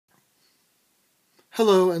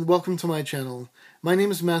Hello and welcome to my channel. My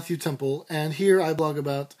name is Matthew Temple, and here I blog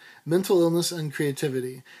about mental illness and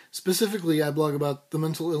creativity. Specifically, I blog about the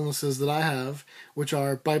mental illnesses that I have, which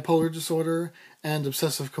are bipolar disorder and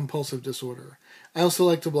obsessive-compulsive disorder. I also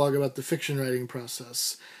like to blog about the fiction writing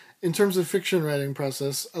process. In terms of fiction writing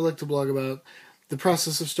process, I like to blog about the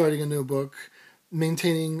process of starting a new book,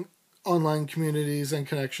 maintaining online communities and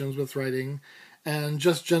connections with writing, and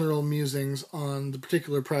just general musings on the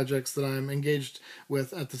particular projects that I'm engaged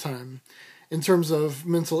with at the time. In terms of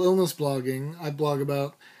mental illness blogging, I blog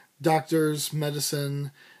about doctors, medicine,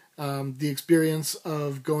 the experience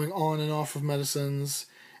of going on and off of medicines,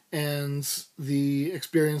 and the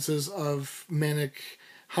experiences of manic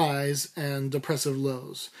highs and depressive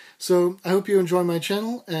lows. So I hope you enjoy my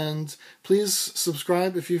channel, and please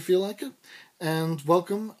subscribe if you feel like it, and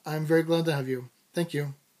welcome. I'm very glad to have you. Thank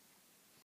you.